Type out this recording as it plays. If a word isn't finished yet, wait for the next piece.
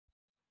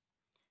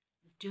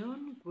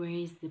Don't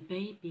raise the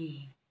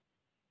baby.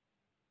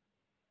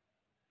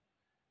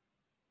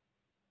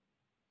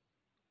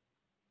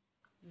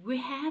 We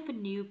have a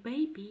new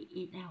baby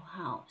in our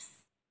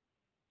house.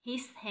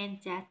 His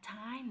hands are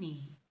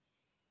tiny.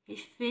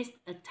 His feet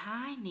are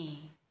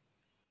tiny.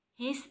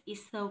 He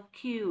is so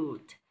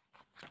cute.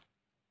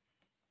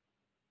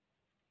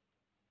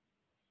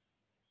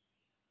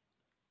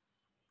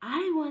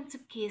 I want to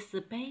kiss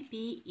the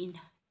baby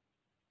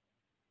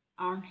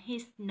on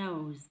his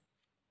nose.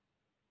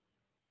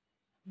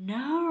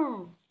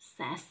 No,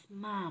 says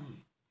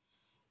Mom.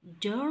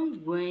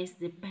 Don't raise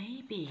the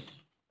baby.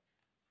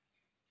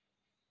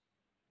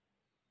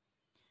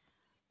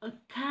 A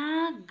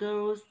car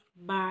goes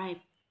by.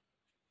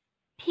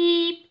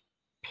 Peep,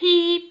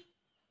 peep.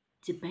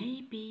 The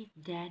baby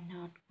dare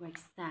not wake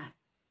up.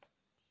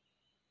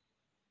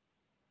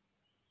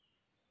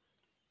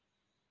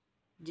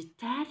 The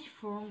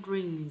telephone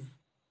rings.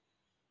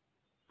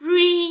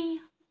 Ring,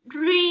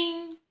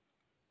 ring.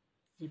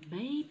 The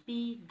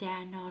baby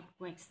dare not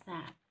wake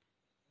up.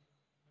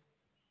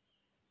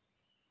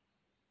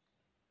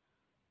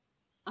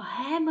 A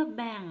hammer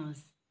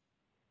bangs.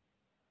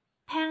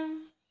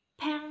 Pang,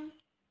 pang.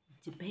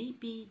 The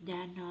baby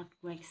dare not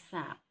wake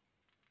up.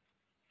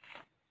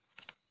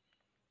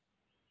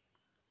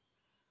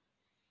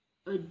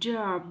 A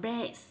door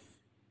breaks.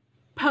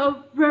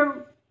 Pow,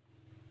 pow.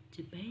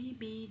 The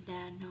baby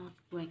dare not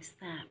wake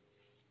up.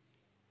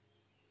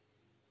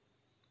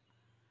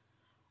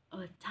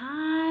 A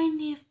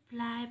tiny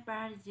fly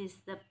buzzes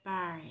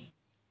by.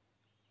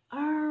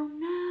 Oh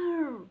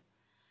no!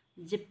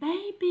 The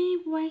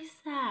baby wakes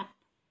up.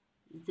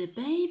 The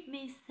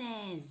baby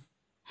says,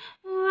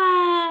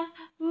 wah,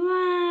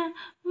 wah,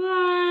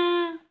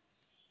 wah.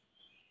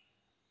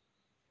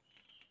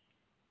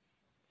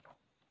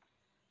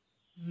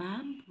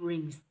 Mom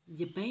brings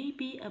the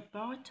baby a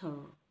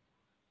bottle.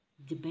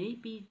 The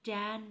baby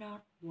dare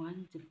not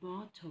want the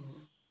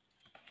bottle.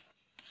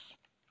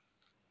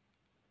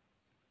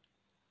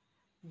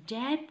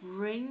 Dad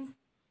brings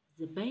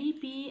the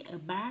baby a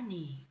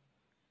bunny.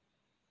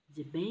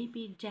 The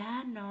baby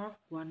dare not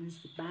want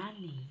the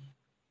bunny.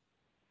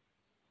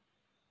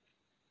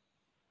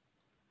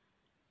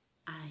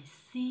 I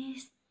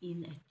sit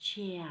in a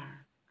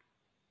chair.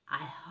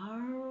 I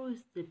hold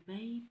the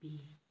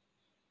baby.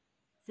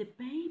 The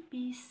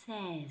baby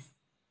says,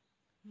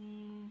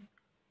 The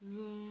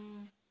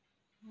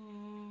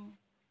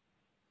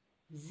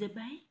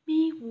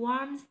baby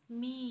wants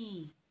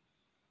me.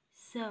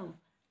 So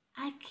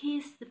I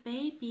kiss the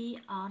baby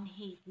on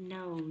his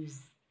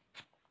nose.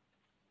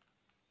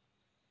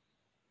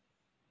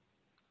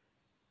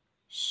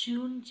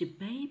 Soon the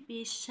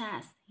baby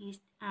shuts his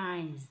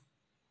eyes.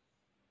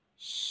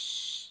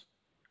 Shh!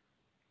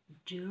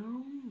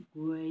 Don't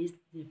raise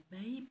the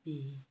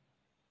baby.